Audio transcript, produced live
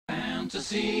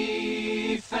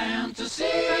Fantasy, fantasy,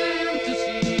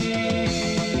 fantasy.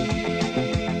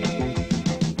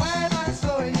 When I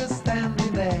saw you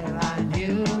standing there, I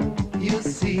knew, you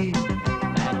see,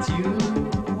 that you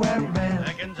were meant.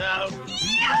 Seconds out.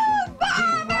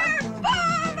 Bomber!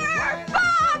 Bomber!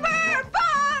 Bomber!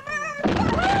 Bomber!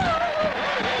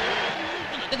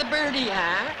 Look at the birdie,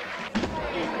 huh?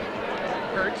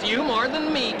 Hurts you more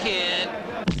than me, kid.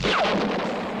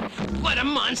 What a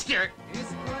monster!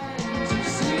 It's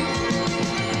fantasy,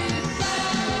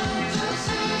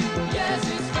 fantasy, yes,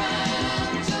 it's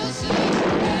fantasy.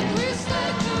 And we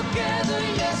stay together,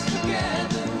 yes,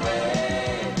 together,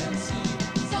 wait and see.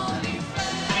 It's only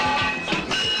fantasy.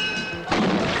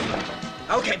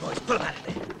 Okay, boys, pull him out of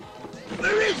there.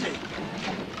 Where is he?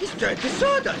 He's turned to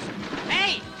sawdust.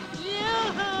 Hey!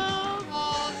 Yoo-hoo!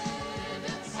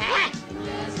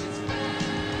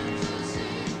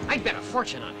 I'd bet a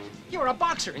fortune on it. You were a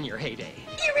boxer in your heyday.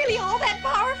 You really all that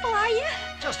powerful, are you?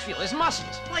 Just feel his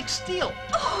muscles, like steel.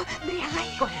 Oh, may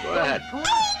I? Go ahead. Go ahead. Oh,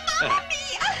 Mamma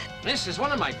Mia! This is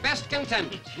one of my best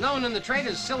contenders, known in the trade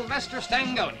as Sylvester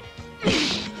Stangoni.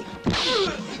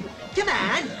 Come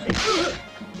on.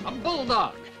 A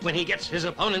bulldog. When he gets his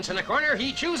opponents in the corner,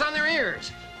 he chews on their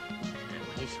ears. And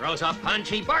when he throws a punch,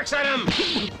 he barks at him.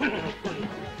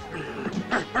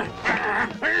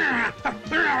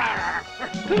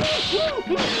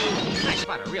 I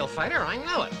spot a real fighter, I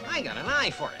know it. I got an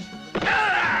eye for it.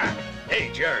 Hey,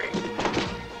 Jerry.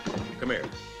 Come here.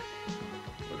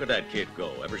 Look at that kid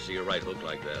go. Ever see a right hook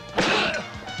like that?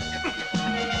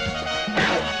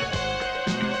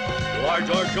 You are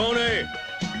Georgione.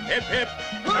 Hip, hip.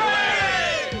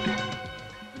 Hooray!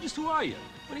 Just who are you?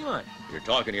 What do you want? You're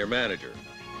talking to your manager.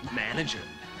 Manager.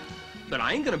 But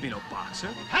I ain't gonna be no boxer.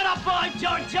 Head up, boy,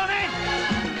 Johnny!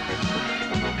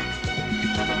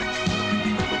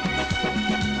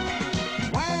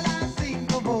 When I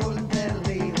think of all the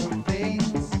little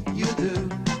things you do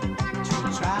to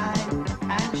try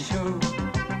and show,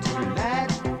 to let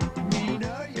me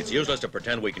know you. It's useless to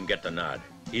pretend we can get the nod.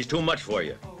 He's too much for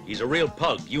you. He's a real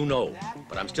pug, you know.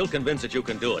 But I'm still convinced that you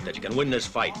can do it, that you can win this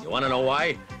fight. You want to know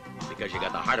why? Because you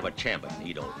got the heart of a champ, and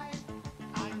he don't.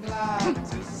 I'm glad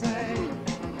to say.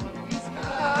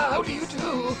 How do you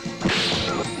do?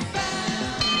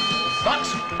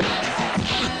 Box!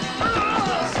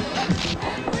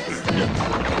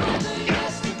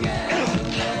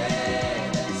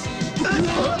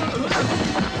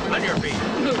 On your feet.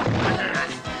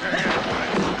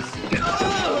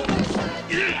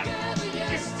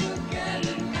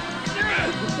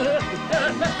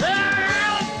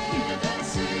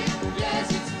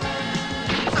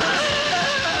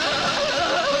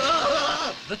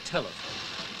 The telephone.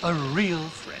 A real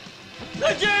friend.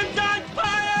 The gym's on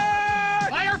fire!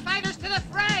 Firefighters to the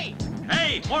fray!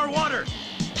 Hey, more water!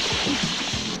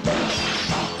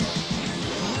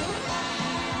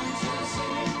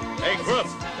 Hey, Crook,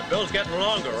 the bill's getting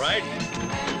longer, right?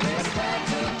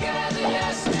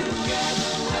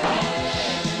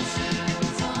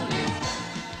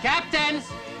 Captain,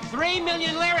 3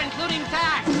 million lire including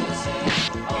tax.